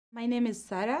My name is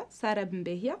Sarah Ben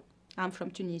Behia. I'm from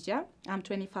Tunisia. I'm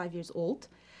 25 years old.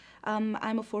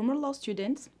 I'm a former law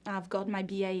student. I've got my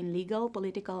BA in legal,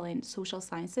 political, and social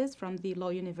sciences from the Law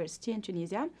University in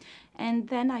Tunisia. And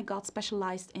then I got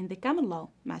specialized in the common law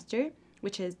master,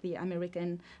 which is the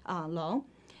American law.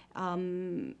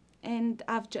 And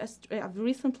I've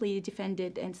recently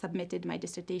defended and submitted my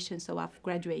dissertation, so I've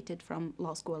graduated from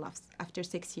law school after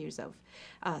 6 years of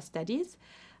studies.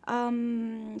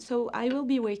 So I will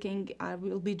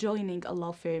be joining a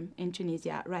law firm in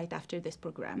Tunisia right after this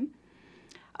program.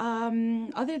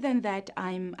 Other than that,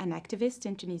 I'm an activist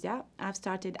in Tunisia. I've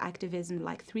started activism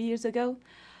like 3 years ago.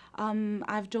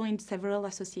 I've joined several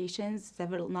associations,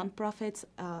 several nonprofits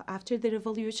after the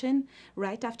revolution.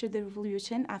 Right after the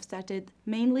revolution, I've started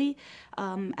mainly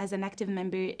as an active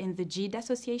member in the GID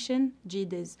Association.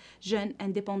 GID is Jeunes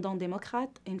Indépendants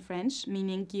Démocrates in French,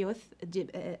 meaning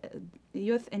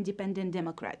Youth Independent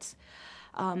Democrats.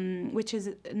 Which is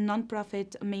a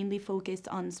nonprofit mainly focused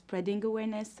on spreading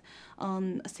awareness,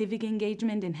 on civic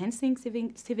engagement, enhancing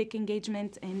civic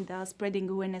engagement, and spreading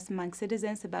awareness among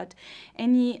citizens about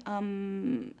any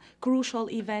crucial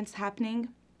events happening.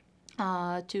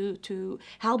 To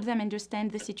help them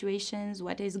understand the situations,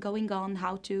 what is going on,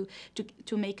 how to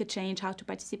make a change, how to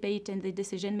participate in the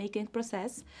decision-making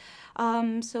process.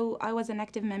 So I was an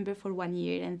active member for 1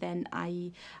 year, and then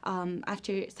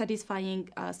after satisfying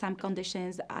some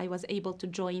conditions, I was able to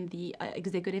join the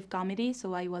executive committee.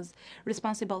 So I was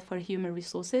responsible for human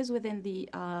resources within the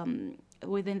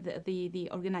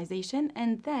organization,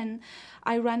 and then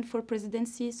I ran for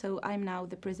presidency. So I'm now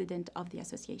the president of the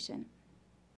association.